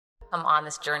Come on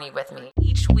this journey with me.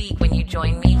 Each week when you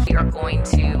join me, we are going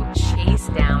to chase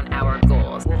down our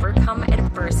goals, overcome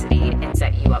adversity, and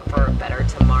set you up for a better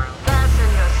tomorrow.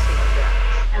 Fasten your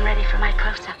seatbelts. I'm ready for my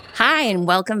close-up. Hi, and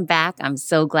welcome back. I'm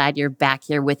so glad you're back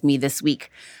here with me this week.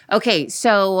 Okay,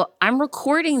 so I'm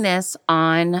recording this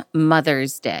on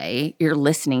Mother's Day. You're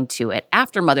listening to it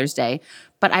after Mother's Day,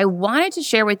 but I wanted to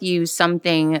share with you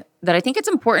something that I think it's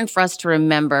important for us to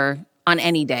remember on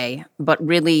any day, but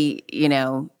really,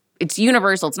 it's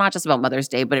universal. It's not just about Mother's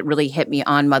Day, but it really hit me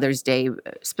on Mother's Day,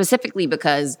 specifically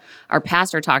because our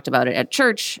pastor talked about it at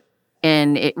church,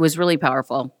 and it was really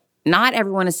powerful. Not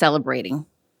everyone is celebrating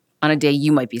on a day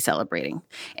you might be celebrating.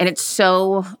 And it's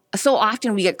so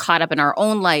often we get caught up in our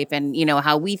own life and,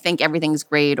 how we think everything's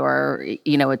great or,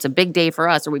 it's a big day for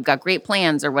us or we've got great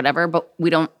plans or whatever, but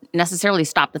we don't necessarily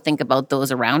stop to think about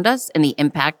those around us and the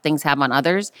impact things have on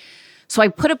others. So I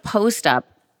put a post up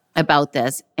about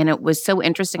this, and it was so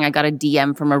interesting. I got a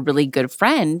DM from a really good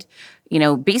friend.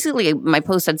 Basically my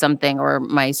post said something, or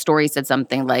my story said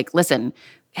something like, listen,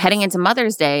 heading into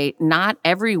Mother's Day, not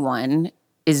everyone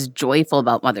is joyful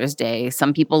about Mother's Day.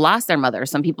 Some people lost their mother.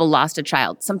 Some people lost a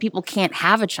child. Some people can't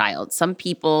have a child. Some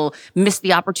people missed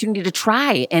the opportunity to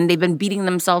try, and they've been beating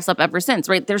themselves up ever since,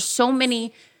 right? There's so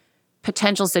many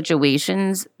potential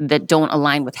situations that don't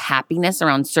align with happiness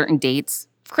around certain dates.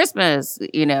 Christmas,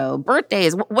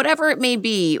 birthdays, whatever it may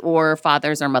be, or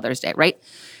Father's or Mother's Day, right?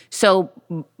 So,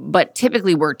 but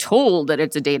typically we're told that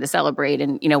it's a day to celebrate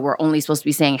and, we're only supposed to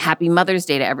be saying Happy Mother's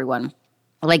Day to everyone.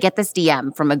 Well, I get this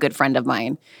DM from a good friend of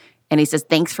mine, and he says,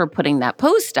 thanks for putting that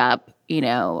post up. I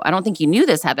don't think you knew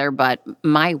this, Heather, but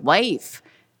my wife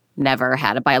never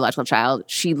had a biological child.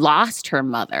 She lost her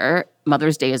mother.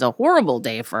 Mother's Day is a horrible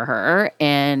day for her,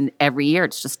 and every year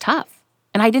it's just tough.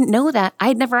 And I didn't know that. I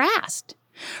had never asked.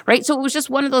 Right? So it was just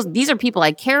one of those, these are people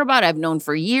I care about, I've known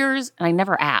for years, and I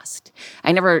never asked.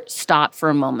 I never stopped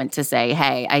for a moment to say,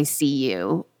 hey, I see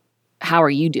you. How are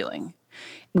you doing?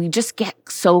 We just get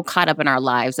so caught up in our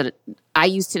lives that I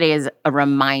use today as a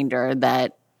reminder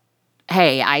that,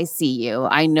 hey, I see you.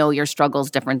 I know your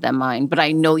struggle's different than mine, but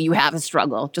I know you have a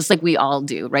struggle, just like we all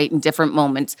do, right? In different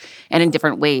moments and in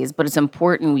different ways. But it's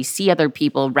important we see other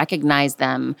people, recognize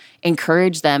them,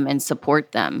 encourage them, and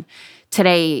support them.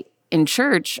 Today, in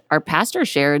church, our pastor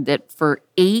shared that for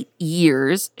 8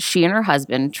 years, she and her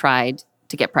husband tried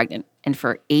to get pregnant. And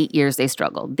for 8 years, they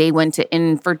struggled. They went to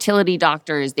infertility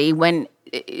doctors. They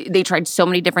tried so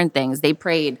many different things. They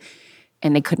prayed,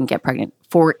 and they couldn't get pregnant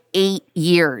for 8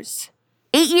 years.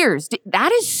 8 years.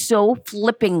 That is so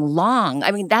flipping long.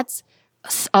 I mean, that's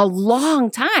a long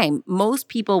time. Most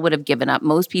people would have given up.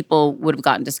 Most people would have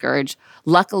gotten discouraged.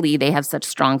 Luckily, they have such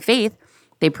strong faith.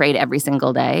 They prayed every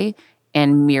single day.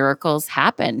 And miracles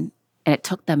happen. And it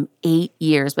took them 8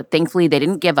 years, but thankfully they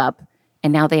didn't give up.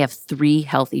 And now they have 3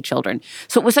 healthy children.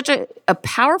 So it was such a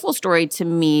powerful story to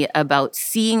me about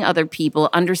seeing other people,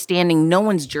 understanding no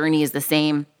one's journey is the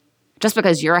same. Just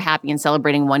because you're happy and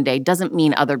celebrating one day doesn't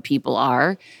mean other people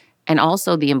are. And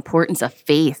also the importance of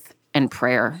faith and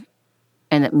prayer,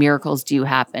 and that miracles do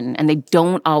happen. And they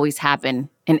don't always happen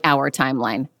in our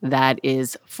timeline. That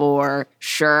is for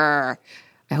sure.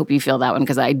 I hope you feel that one,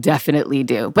 because I definitely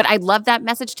do. But I love that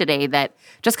message today, that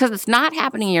just because it's not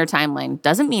happening in your timeline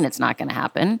doesn't mean it's not going to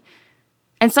happen.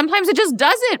 And sometimes it just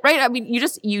doesn't, right? I mean,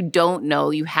 you don't know.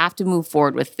 You have to move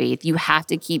forward with faith. You have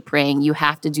to keep praying. You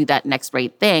have to do that next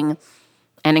right thing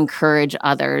and encourage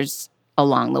others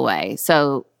along the way.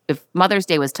 So if Mother's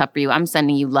Day was tough for you, I'm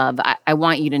sending you love. I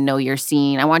want you to know you're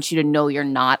seen. I want you to know you're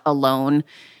not alone.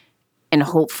 And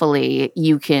hopefully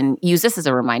you can use this as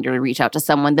a reminder to reach out to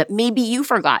someone that maybe you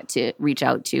forgot to reach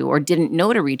out to or didn't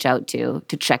know to reach out to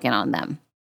check in on them.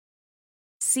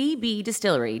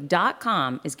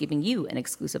 CBDistillery.com is giving you an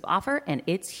exclusive offer, and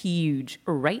it's huge.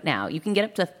 Right now, you can get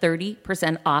up to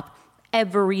 30% off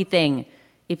everything.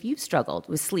 If you've struggled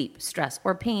with sleep, stress,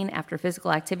 or pain after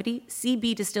physical activity,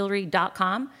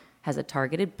 CBDistillery.com has a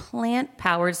targeted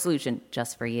plant-powered solution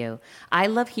just for you. I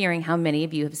love hearing how many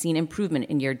of you have seen improvement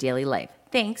in your daily life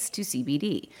thanks to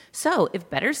CBD. So if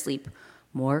better sleep,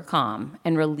 more calm,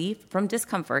 and relief from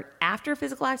discomfort after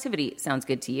physical activity sounds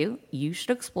good to you, you should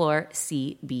explore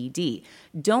CBD.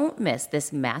 Don't miss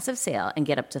this massive sale and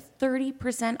get up to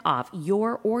 30% off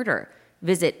your order.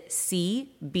 Visit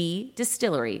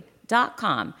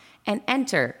cbdistillery.com and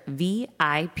enter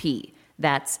VIP.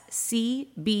 That's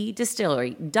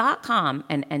cbdistillery.com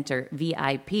and enter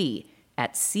VIP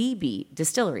at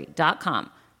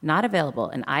cbdistillery.com. Not available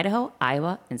in Idaho,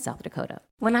 Iowa, and South Dakota.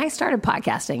 When I started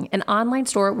podcasting, an online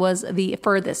store was the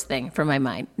furthest thing from my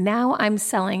mind. Now I'm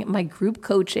selling my group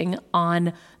coaching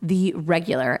on the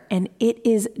regular, and it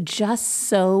is just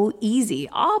so easy,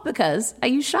 all because I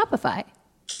use Shopify.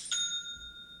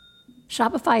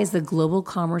 Shopify is the global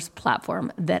commerce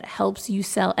platform that helps you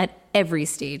sell at every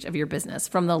stage of your business,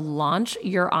 from the launch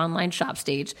your online shop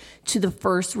stage to the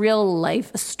first real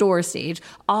life store stage,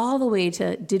 all the way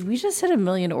to did we just hit 1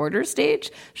 million orders stage?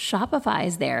 Shopify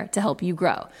is there to help you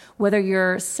grow. Whether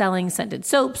you're selling scented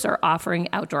soaps or offering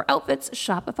outdoor outfits,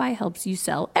 Shopify helps you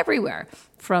sell everywhere.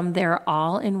 From their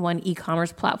all-in-one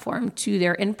e-commerce platform to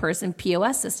their in-person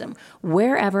POS system,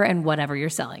 wherever and whatever you're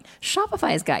selling, Shopify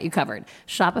has got you covered.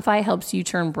 Shopify helps you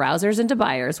turn browsers into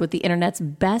buyers with the internet's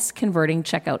best converting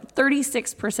checkout,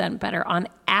 36% better on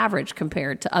average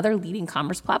compared to other leading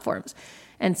commerce platforms,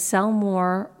 and sell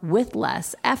more with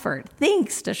less effort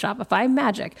thanks to Shopify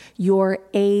Magic, your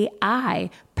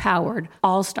AI-powered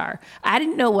all-star. I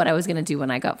didn't know what I was going to do when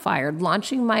I got fired.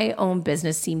 Launching my own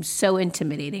business seemed so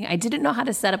intimidating. I didn't know how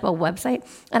to set up a website,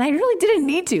 and I really didn't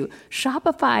need to.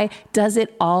 Shopify does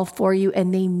it all for you,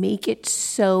 and they make it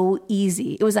so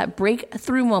easy. It was that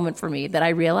breakthrough moment for me that I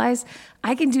realized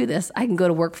I can do this. I can go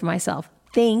to work for myself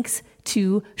thanks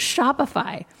to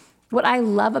Shopify. What I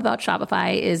love about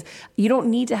Shopify is you don't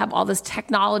need to have all this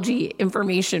technology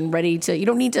information you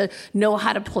don't need to know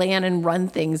how to plan and run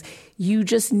things. You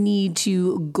just need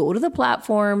to go to the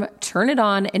platform, turn it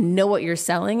on, and know what you're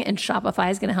selling, and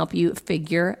Shopify is going to help you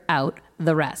figure out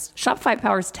the rest. Shopify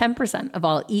powers 10% of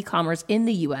all e-commerce in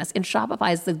the U.S., and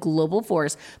Shopify is the global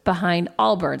force behind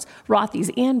Allbirds,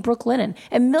 Rothy's, and Brooklinen,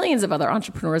 and millions of other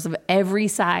entrepreneurs of every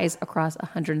size across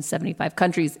 175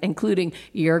 countries, including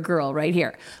your girl right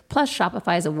here. Plus,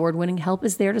 Shopify's award-winning help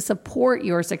is there to support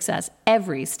your success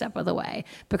every step of the way,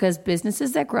 because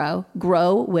businesses that grow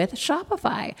with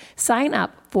Shopify. Sign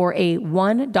up for a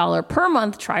 $1 per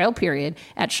month trial period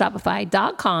at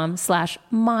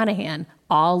shopify.com/Monahan,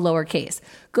 all lowercase.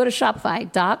 Go to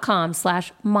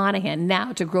shopify.com/Monahan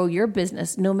now to grow your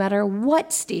business no matter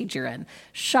what stage you're in.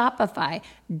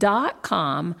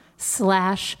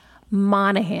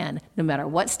 Shopify.com/Monahan. No matter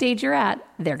what stage you're at,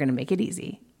 they're going to make it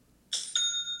easy.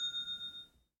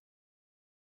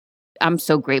 I'm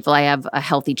so grateful I have a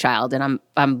healthy child, and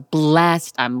I'm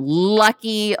blessed. I'm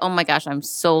lucky. Oh my gosh, I'm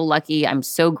so lucky. I'm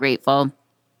so grateful.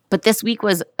 But this week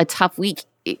was a tough week.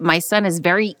 My son is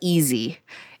very easy.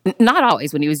 Not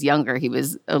always. When he was younger, he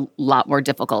was a lot more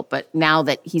difficult. But now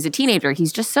that he's a teenager,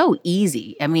 he's just so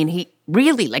easy. I mean, he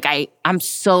really, I'm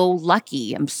so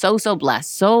lucky. I'm so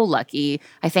blessed, so lucky.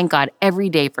 I thank God every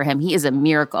day for him. He is a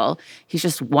miracle. He's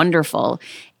just wonderful.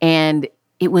 And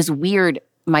it was weird.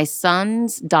 My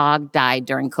son's dog died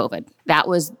during COVID. That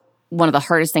was one of the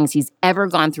hardest things he's ever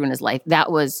gone through in his life.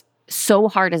 That was so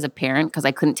hard as a parent because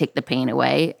I couldn't take the pain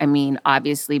away. I mean,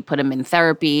 obviously put him in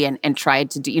therapy and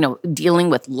tried to do, dealing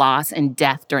with loss and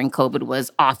death during COVID was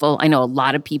awful. I know a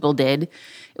lot of people did.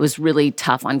 It was really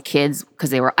tough on kids because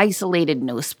they were isolated,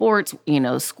 no sports,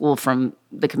 school from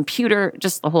the computer,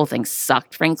 just the whole thing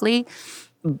sucked, frankly.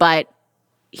 But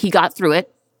he got through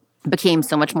it, became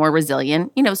so much more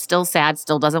resilient, still sad,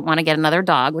 still doesn't want to get another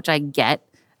dog, which I get.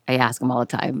 I ask him all the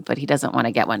time, but he doesn't want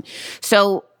to get one.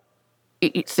 So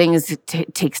things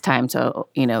takes time to,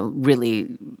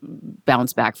 really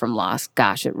bounce back from loss.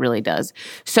 Gosh, it really does.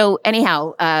 So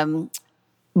anyhow,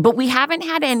 but we haven't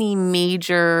had any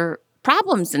major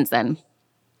problems since then.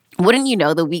 Wouldn't you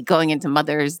know, the week going into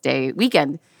Mother's Day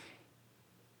weekend,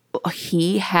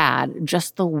 he had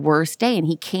just the worst day, and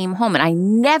he came home, and I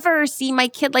never see my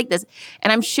kid like this.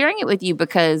 And I'm sharing it with you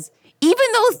because even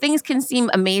though things can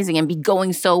seem amazing and be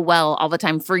going so well all the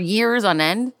time for years on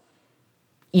end,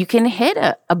 you can hit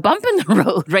a bump in the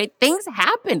road, right? Things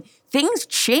happen. Things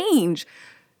change.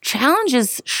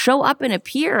 Challenges show up and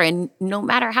appear. And no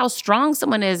matter how strong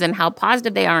someone is and how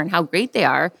positive they are and how great they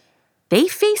are, they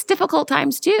face difficult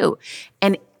times too.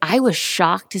 And I was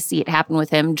shocked to see it happen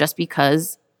with him just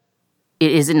because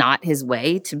it is not his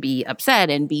way to be upset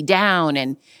and be down.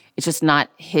 And it's just not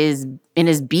in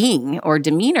his being or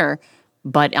demeanor.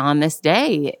 But on this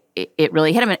day, it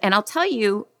really hit him. And I'll tell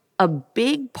you, a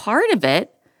big part of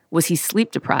it was he's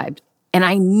sleep deprived. And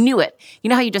I knew it. You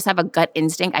know how you just have a gut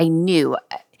instinct? I knew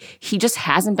he just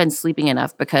hasn't been sleeping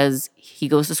enough because he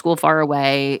goes to school far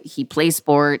away. He plays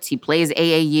sports. He plays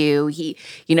AAU.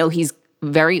 He's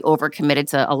very overcommitted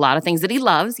to a lot of things that he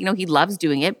loves. He loves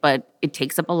doing it, but it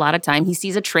takes up a lot of time. He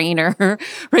sees a trainer,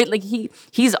 right? Like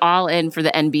he's all in for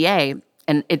the NBA,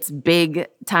 and it's big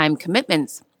time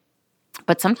commitments.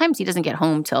 But sometimes he doesn't get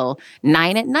home till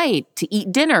 9 at night to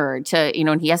eat dinner,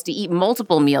 and he has to eat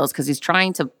multiple meals because he's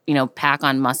trying to, pack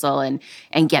on muscle and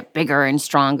get bigger and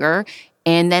stronger.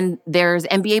 And then there's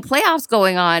NBA playoffs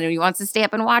going on and he wants to stay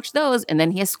up and watch those. And then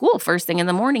he has school first thing in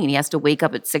the morning and he has to wake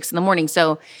up at 6 a.m.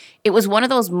 So it was one of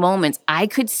those moments. I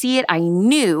could see it. I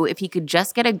knew if he could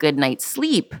just get a good night's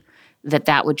sleep,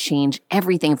 that would change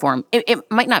everything for him. It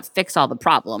might not fix all the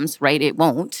problems, right? It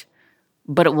won't.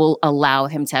 But it will allow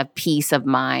him to have peace of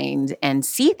mind and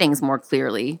see things more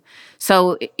clearly.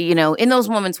 So, in those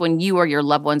moments when you or your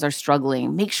loved ones are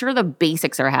struggling, make sure the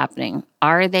basics are happening.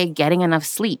 Are they getting enough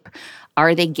sleep?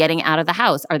 Are they getting out of the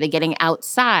house? Are they getting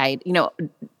outside?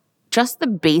 Just the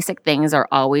basic things are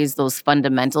always those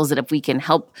fundamentals that if we can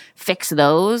help fix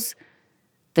those,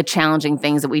 the challenging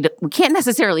things that we can't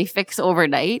necessarily fix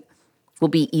overnight will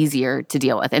be easier to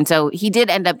deal with. And so he did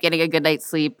end up getting a good night's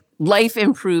sleep. Life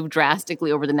improved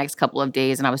drastically over the next couple of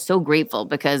days. And I was so grateful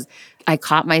because I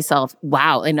caught myself,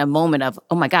 in a moment of,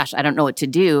 oh my gosh, I don't know what to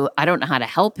do. I don't know how to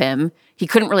help him. He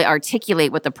couldn't really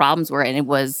articulate what the problems were. And it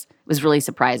was really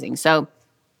surprising. So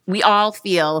we all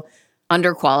feel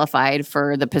underqualified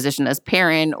for the position as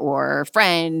parent or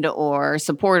friend or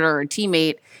supporter or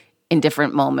teammate in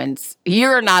different moments.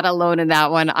 You're not alone in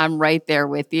that one. I'm right there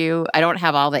with you. I don't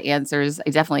have all the answers. I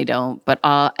definitely don't. But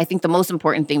I think the most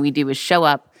important thing we do is show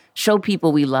up, show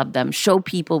people we love them, show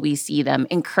people we see them,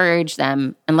 encourage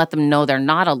them, and let them know they're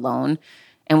not alone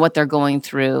and what they're going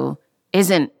through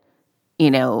isn't,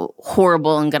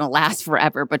 horrible and going to last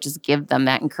forever, but just give them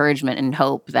that encouragement and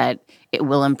hope that it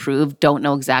will improve. Don't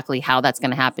know exactly how that's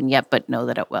going to happen yet, but know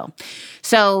that it will.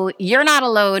 So you're not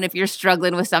alone if you're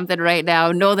struggling with something right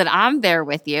now. Know that I'm there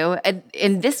with you.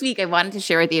 And this week I wanted to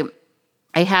share with you,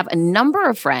 I have a number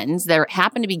of friends that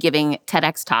happen to be giving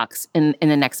TEDx talks in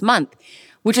the next month,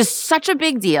 which is such a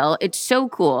big deal. It's so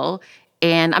cool.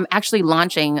 And I'm actually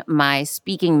launching my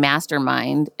speaking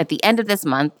mastermind at the end of this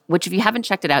month, which if you haven't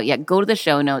checked it out yet, go to the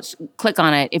show notes, click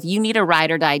on it. If you need a ride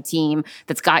or die team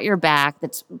that's got your back,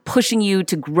 that's pushing you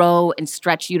to grow and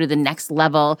stretch you to the next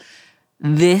level,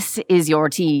 this is your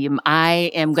team. I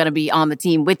am going to be on the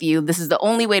team with you. This is the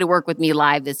only way to work with me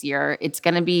live this year. It's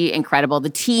going to be incredible.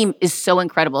 The team is so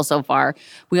incredible so far.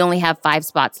 We only have 5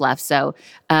 spots left. So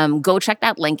go check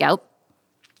that link out.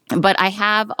 But I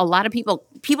have a lot of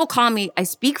people call me, I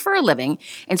speak for a living.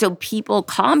 And so people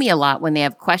call me a lot when they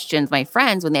have questions, my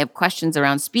friends, when they have questions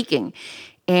around speaking.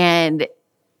 And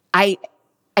I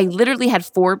literally had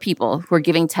 4 people who are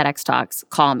giving TEDx talks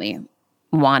call me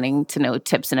wanting to know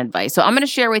tips and advice. So I'm going to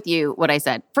share with you what I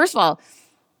said. First of all,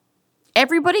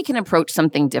 everybody can approach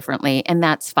something differently, and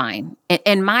that's fine.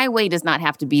 And my way does not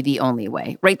have to be the only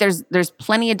way, right? There's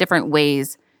plenty of different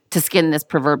ways to skin this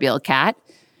proverbial cat.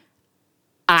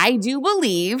 I do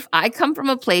believe I come from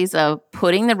a place of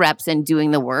putting the reps in,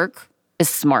 doing the work is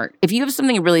smart. If you have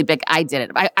something really big, I did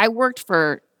it. I worked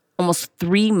for almost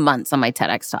 3 months on my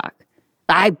TEDx talk.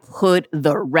 I put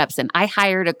the reps in. I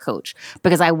hired a coach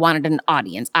because I wanted an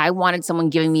audience. I wanted someone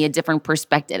giving me a different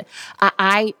perspective.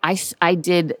 I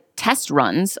did test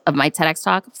runs of my TEDx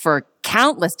talk for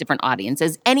countless different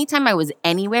audiences. Anytime I was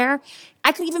anywhere,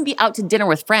 I could even be out to dinner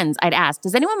with friends. I'd ask,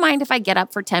 does anyone mind if I get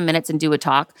up for 10 minutes and do a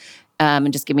talk?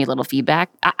 And just give me a little feedback.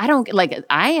 I don't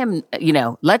I am,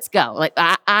 let's go.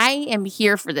 I am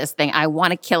here for this thing. I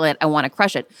want to kill it. I want to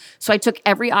crush it. So I took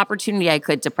every opportunity I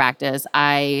could to practice.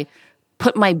 I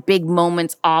put my big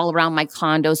moments all around my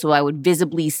condo so I would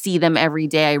visibly see them every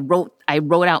day. I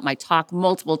wrote out my talk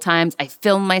multiple times. I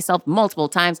filmed myself multiple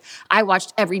times. I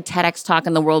watched every TEDx talk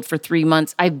in the world for 3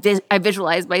 months. I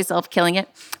visualized myself killing it.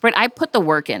 Right? I put the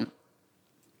work in.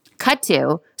 Cut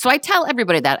to, so I tell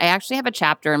everybody that. I actually have a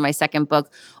chapter in my second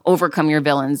book, Overcome Your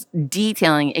Villains,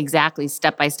 detailing exactly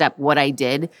step by step what I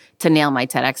did to nail my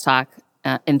TEDx talk,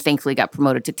 and thankfully got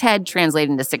promoted to TED,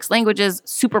 translated into 6 languages.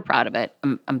 Super proud of it.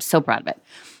 I'm so proud of it.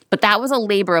 But that was a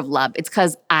labor of love. It's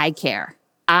because I care.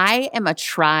 I am a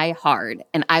try hard,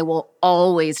 and I will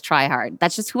always try hard.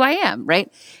 That's just who I am,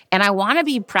 right? And I want to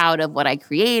be proud of what I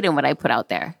create and what I put out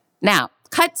there. Now,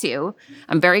 cut to,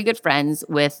 I'm very good friends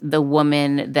with the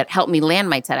woman that helped me land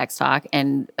my TEDx talk,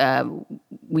 and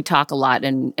we talk a lot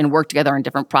and work together on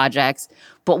different projects.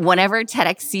 But whenever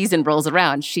TEDx season rolls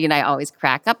around, she and I always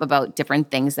crack up about different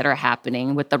things that are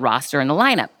happening with the roster and the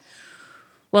lineup.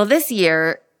 Well, this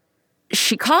year,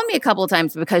 she called me a couple of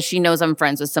times because she knows I'm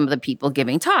friends with some of the people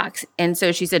giving talks. And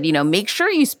so she said, make sure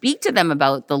you speak to them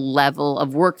about the level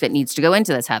of work that needs to go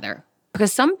into this, Heather.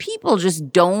 Because some people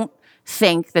just don't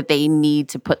think that they need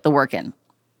to put the work in.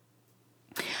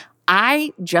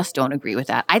 I just don't agree with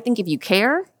that. I think if you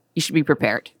care, you should be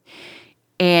prepared.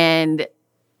 And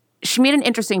she made an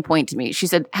interesting point to me. She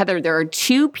said, Heather, there are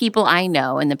 2 people I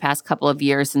know in the past couple of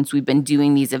years since we've been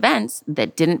doing these events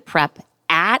that didn't prep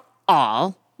at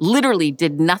all, literally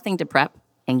did nothing to prep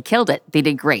and killed it. They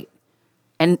did great.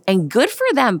 And good for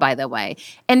them, by the way.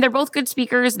 And they're both good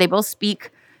speakers. They both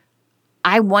speak.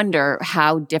 I wonder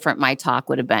how different my talk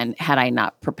would have been had I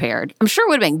not prepared. I'm sure it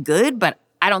would have been good, but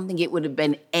I don't think it would have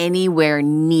been anywhere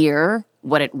near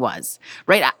what it was,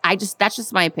 right? That's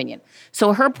just my opinion.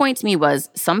 So her point to me was,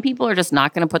 some people are just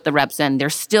not going to put the reps in. They're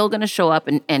still going to show up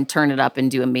and turn it up and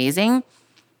do amazing.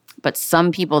 But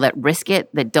some people that risk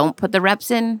it, that don't put the reps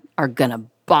in, are going to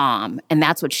bomb. And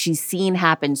that's what she's seen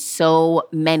happen so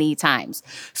many times.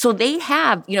 So they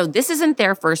have, this isn't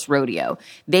their first rodeo.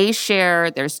 They share,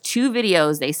 there's 2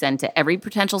 videos they send to every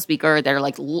potential speaker. They're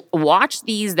like, watch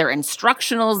these. They're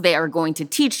instructionals. They are going to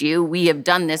teach you. We have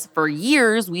done this for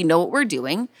years. We know what we're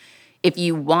doing. If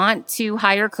you want to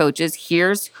hire coaches,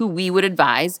 here's who we would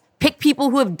advise. Pick people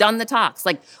who have done the talks.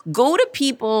 Like, go to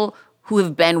people who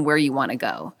have been where you want to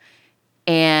go.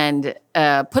 And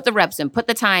put the reps in, put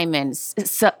the time in,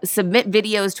 submit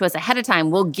videos to us ahead of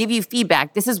time. We'll give you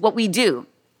feedback. This is what we do.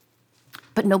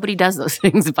 But nobody does those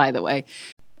things, by the way.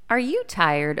 Are you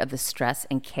tired of the stress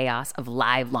and chaos of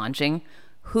live launching?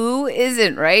 Who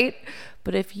isn't, right?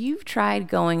 But if you've tried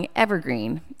going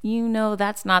evergreen, you know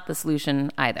that's not the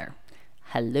solution either.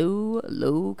 Hello,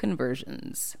 low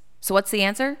conversions. So what's the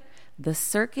answer? The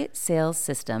Circuit Sales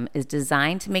System is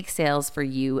designed to make sales for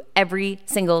you every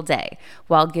single day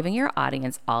while giving your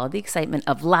audience all of the excitement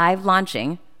of live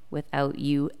launching without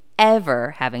you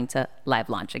ever having to live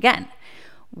launch again.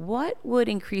 What would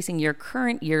increasing your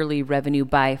current yearly revenue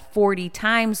by 40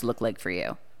 times look like for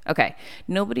you? Okay,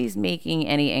 nobody's making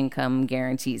any income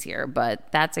guarantees here,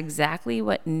 but that's exactly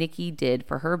what Nikki did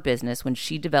for her business when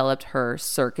she developed her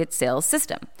Circuit Sales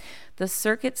System. The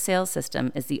Circuit Sales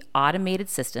System is the automated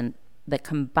system that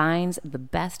combines the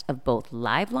best of both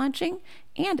live launching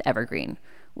and evergreen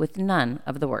with none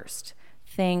of the worst.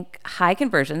 Think high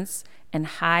conversions and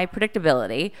high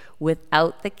predictability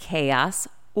without the chaos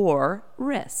or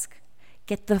risk.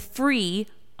 Get the free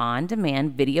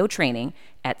on-demand video training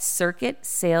at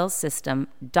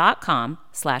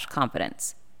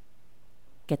circuitsalessystem.com/confidence.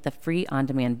 Get the free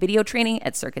on-demand video training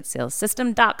at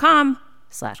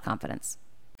circuitsalessystem.com/confidence.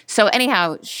 So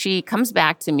anyhow, she comes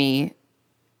back to me.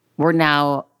 We're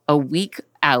now a week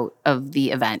out of the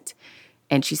event.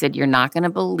 And she said, you're not going to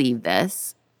believe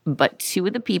this, but 2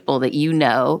 of the people that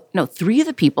 3 of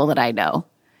the people that I know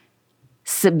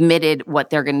submitted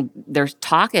what their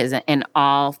talk is, and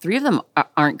all 3 of them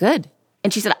aren't good.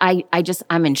 And she said,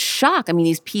 I'm in shock. I mean,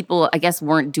 these people, I guess,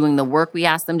 weren't doing the work we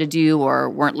asked them to do, or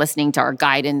weren't listening to our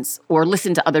guidance, or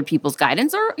listen to other people's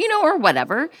guidance, or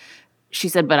whatever. She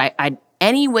said, but I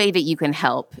any way that you can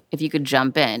help, if you could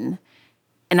jump in.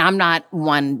 And I'm not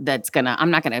one I'm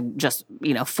not gonna just,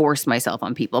 force myself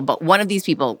on people. But one of these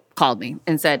people called me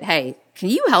and said, hey, can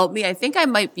you help me? I think I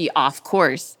might be off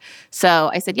course. So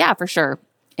I said, yeah, for sure.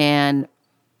 And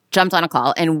jumped on a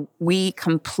call, and we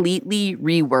completely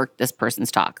reworked this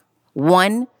person's talk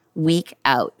 1 week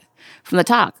out from the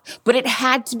talk. But it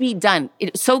had to be done.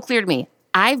 It's so clear to me.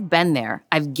 I've been there.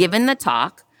 I've given the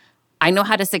talk. I know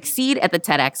how to succeed at the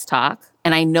TEDx talk,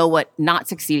 and I know what not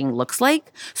succeeding looks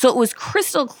like. So it was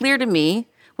crystal clear to me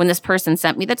when this person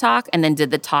sent me the talk and then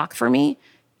did the talk for me.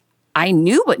 I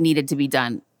knew what needed to be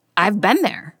done. I've been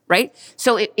there, right?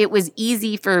 So it was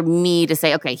easy for me to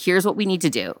say, okay, here's what we need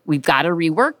to do. We've got to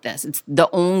rework this. It's the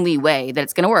only way that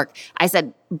it's going to work. I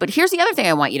said, but here's the other thing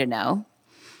I want you to know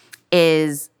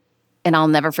is, and I'll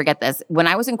never forget this. When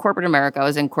I was in corporate America, I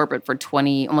was in corporate for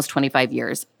almost 25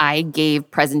 years. I gave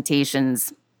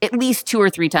presentations at least 2 or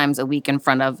 3 times a week in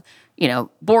front of,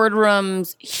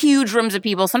 boardrooms, huge rooms of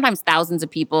people, sometimes thousands of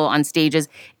people on stages.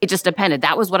 It just depended.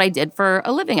 That was what I did for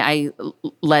a living. I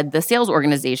led the sales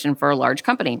organization for a large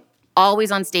company,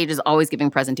 always on stages, always giving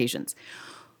presentations.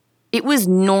 It was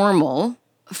normal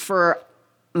for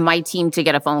my team to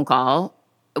get a phone call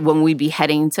when we'd be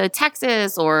heading to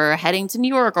Texas or heading to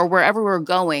New York or wherever we were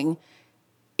going.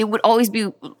 It would always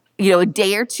be, a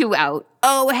day or 2 out.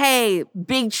 Oh, hey,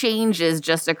 big changes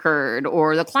just occurred,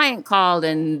 or the client called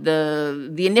and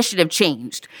the initiative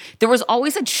changed. There was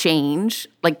always a change,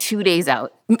 like 2 days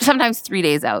out, sometimes 3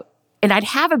 days out. And I'd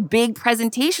have a big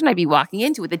presentation I'd be walking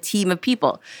into with a team of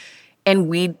people. And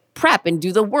we'd prep and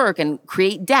do the work and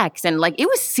create decks. And it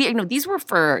was, these were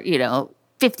for, $50,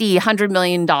 $100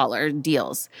 million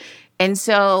deals. And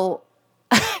so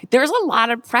there's a lot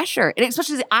of pressure. And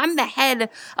especially I'm the head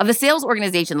of the sales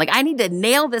organization. Like I need to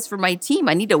nail this for my team.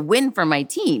 I need to win for my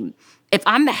team. If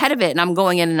I'm the head of it and I'm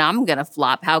going in and I'm going to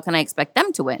flop, how can I expect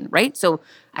them to win, right? So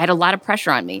I had a lot of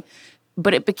pressure on me.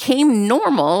 But it became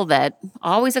normal that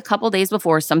always a couple days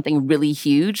before something really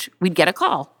huge, we'd get a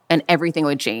call and everything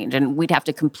would change. And we'd have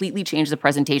to completely change the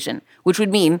presentation, which would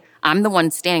mean I'm the one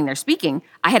standing there speaking.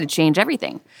 I had to change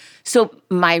everything. So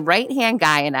my right-hand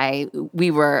guy and I,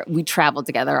 we traveled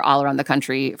together all around the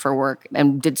country for work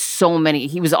and did so many.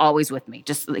 He was always with me.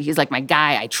 He's like my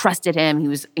guy. I trusted him. He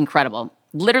was incredible.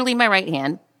 Literally my right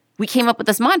hand. We came up with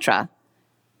this mantra.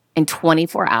 In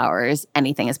 24 hours,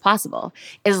 anything is possible.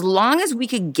 As long as we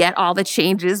could get all the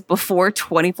changes before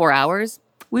 24 hours,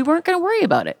 we weren't going to worry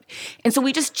about it. And so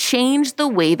we just changed the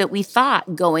way that we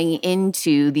thought going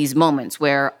into these moments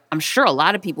where I'm sure a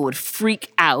lot of people would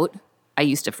freak out. I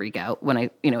used to freak out when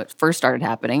it first started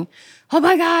happening. Oh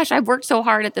my gosh, I've worked so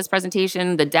hard at this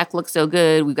presentation. The deck looks so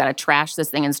good. We've got to trash this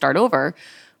thing and start over.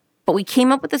 But we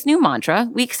came up with this new mantra.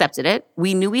 We accepted it.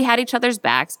 We knew we had each other's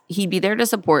backs. He'd be there to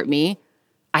support me.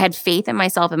 I had faith in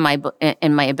myself and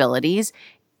my abilities,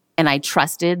 and I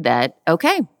trusted that,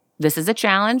 okay, this is a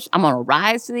challenge. I'm going to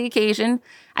rise to the occasion.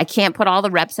 I can't put all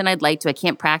the reps in I'd like to. I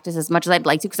can't practice as much as I'd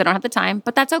like to because I don't have the time,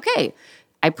 but that's okay.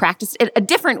 I practiced it a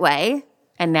different way,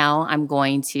 and now I'm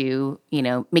going to,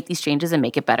 make these changes and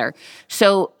make it better.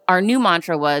 So our new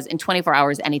mantra was, in 24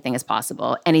 hours, anything is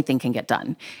possible. Anything can get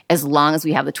done as long as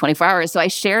we have the 24 hours. So I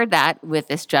shared that with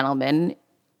this gentleman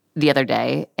the other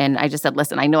day. And I just said,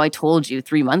 listen, I know I told you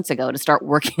 3 months ago to start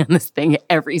working on this thing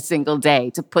every single day,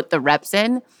 to put the reps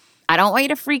in. I don't want you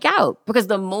to freak out because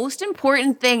the most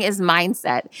important thing is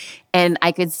mindset. And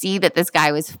I could see that this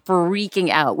guy was freaking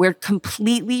out. We're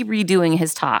completely redoing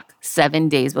his talk 7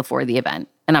 days before the event.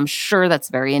 And I'm sure that's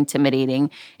very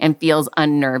intimidating and feels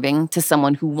unnerving to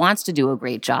someone who wants to do a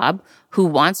great job, who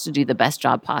wants to do the best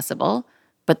job possible.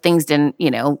 But things didn't,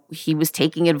 he was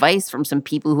taking advice from some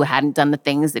people who hadn't done the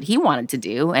things that he wanted to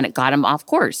do, and it got him off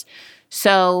course.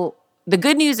 So the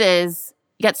good news is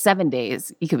you got 7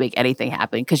 days. You could make anything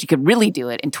happen because you could really do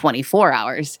it in 24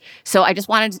 hours. So I just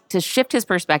wanted to shift his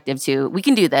perspective to, we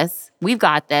can do this. We've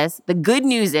got this. The good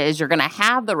news is you're going to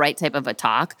have the right type of a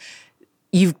talk.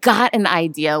 You've got an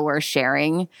idea we're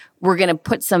sharing. We're going to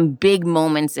put some big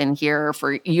moments in here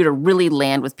for you to really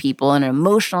land with people on an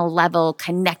emotional level,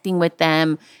 connecting with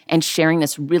them, and sharing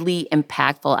this really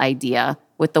impactful idea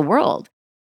with the world.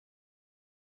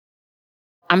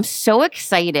 I'm so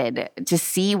excited to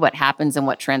see what happens and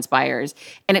what transpires.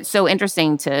 And it's so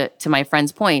interesting to my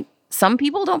friend's point. Some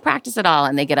people don't practice at all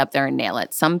and they get up there and nail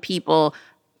it. Some people,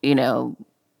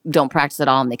 don't practice at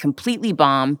all and they completely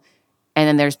bomb. And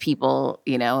then there's people,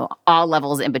 all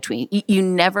levels in between. You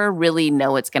never really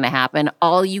know what's going to happen.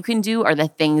 All you can do are the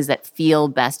things that feel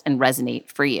best and resonate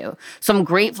for you. So I'm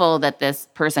grateful that this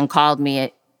person called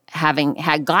me having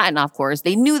had gotten off course.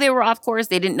 They knew they were off course.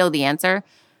 They didn't know the answer.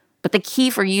 But the key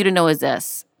for you to know is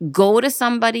this. Go to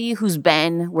somebody who's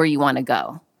been where you want to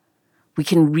go. We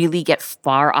can really get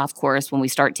far off course when we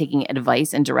start taking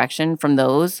advice and direction from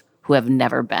those who have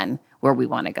never been where we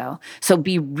want to go. So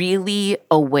be really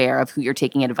aware of who you're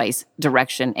taking advice,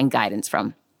 direction, and guidance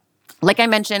from. Like I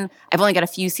mentioned, I've only got a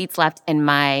few seats left in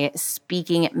my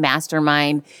speaking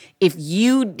mastermind. If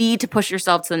you need to push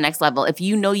yourself to the next level, if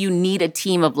you know you need a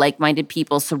team of like-minded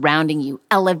people surrounding you,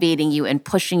 elevating you, and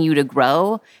pushing you to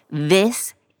grow,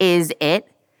 this is it.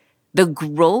 The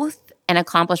growth and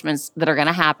accomplishments that are going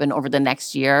to happen over the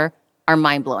next year are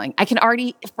mind-blowing. I can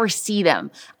already foresee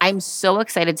them. I'm so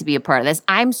excited to be a part of this.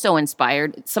 I'm so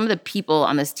inspired. Some of the people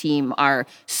on this team are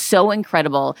so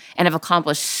incredible and have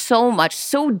accomplished so much,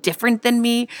 so different than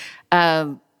me.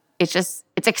 It's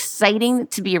exciting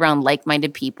to be around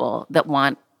like-minded people that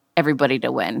want everybody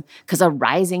to win because a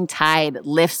rising tide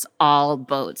lifts all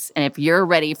boats. And if you're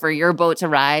ready for your boat to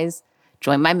rise,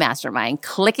 join my mastermind.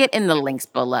 Click it in the links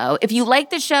below. If you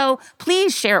like the show,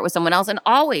 please share it with someone else. And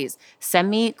always send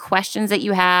me questions that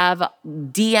you have,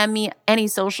 DM me any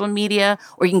social media,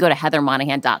 or you can go to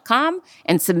heathermonahan.com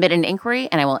and submit an inquiry,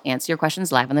 and I will answer your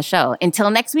questions live on the show.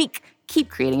 Until next week, keep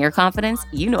creating your confidence.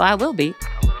 You know I will be.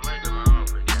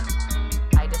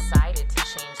 I decided to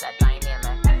change that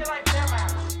dynamic.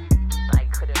 I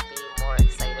couldn't be more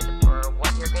excited for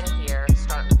what you're going to hear,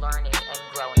 start learning and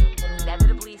growing.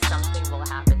 Inevitably, something will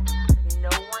happen. No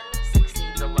one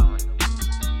succeeds alone.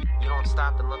 You don't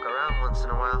stop and look around once in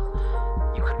a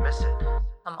while, you could miss it.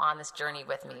 Come on this journey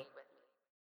with me.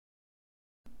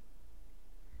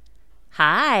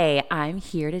 Hi, I'm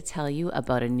here to tell you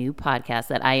about a new podcast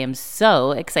that I am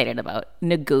so excited about,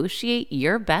 Negotiate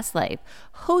Your Best Life,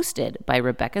 hosted by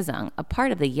Rebecca Zung, a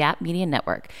part of the Yap Media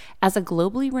Network. As a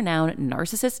globally renowned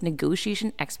narcissist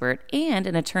negotiation expert and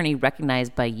an attorney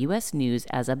recognized by U.S. News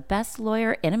as a best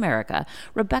lawyer in America,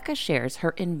 Rebecca shares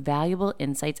her invaluable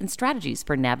insights and strategies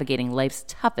for navigating life's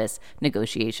toughest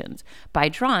negotiations. By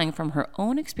drawing from her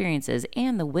own experiences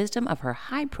and the wisdom of her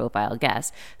high-profile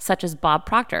guests, such as Bob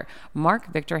Proctor, Mark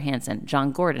Victor Hansen,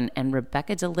 John Gordon, and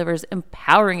Rebecca delivers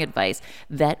empowering advice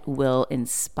that will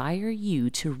inspire you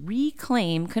to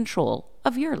reclaim control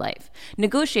of your life.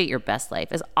 Negotiate Your Best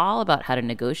Life is all about how to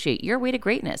negotiate your way to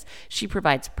greatness. She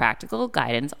provides practical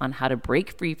guidance on how to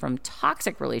break free from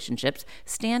toxic relationships,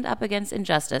 stand up against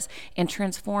injustice, and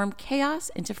transform chaos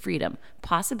into freedom,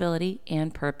 possibility,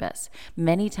 and purpose.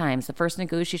 Many times, the first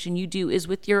negotiation you do is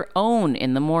with your own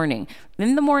in the morning.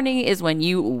 In the morning is when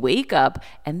you wake up,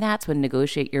 and that's when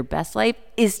Negotiate Your Best Life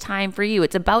is time for you.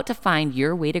 It's about to find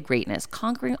your way to greatness,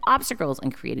 conquering obstacles,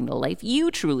 and creating the life you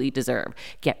truly deserve.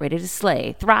 Get ready to slay,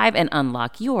 thrive, and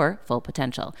unlock your full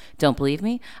potential. Don't believe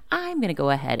me? I'm going to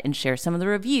go ahead and share some of the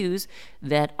reviews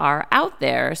that are out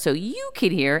there so you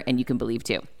can hear and you can believe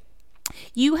too.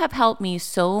 You have helped me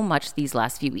so much these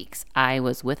last few weeks. I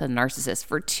was with a narcissist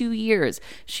for 2 years.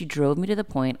 She drove me to the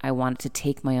point I wanted to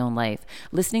take my own life.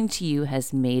 Listening to you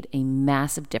has made a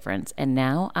massive difference, and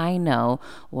now I know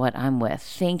what I'm with.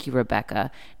 Thank you,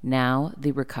 Rebecca. Now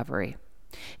the recovery.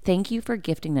 Thank you for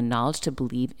gifting the knowledge to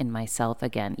believe in myself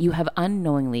again. You have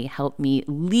unknowingly helped me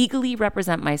legally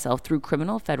represent myself through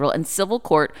criminal, federal, and civil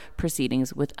court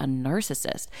proceedings with a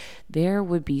narcissist. There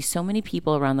would be so many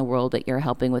people around the world that you're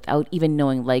helping without even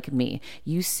knowing, like me.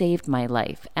 You saved my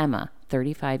life. Emma,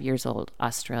 35 years old,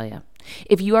 Australia.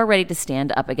 If you are ready to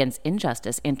stand up against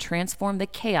injustice and transform the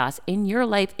chaos in your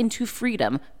life into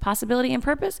freedom, possibility, and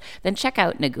purpose, then check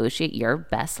out Negotiate Your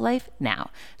Best Life now.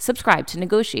 Subscribe to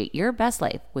Negotiate Your Best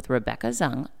Life with Rebecca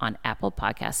Zung on Apple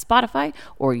Podcasts, Spotify,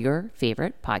 or your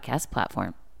favorite podcast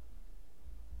platform.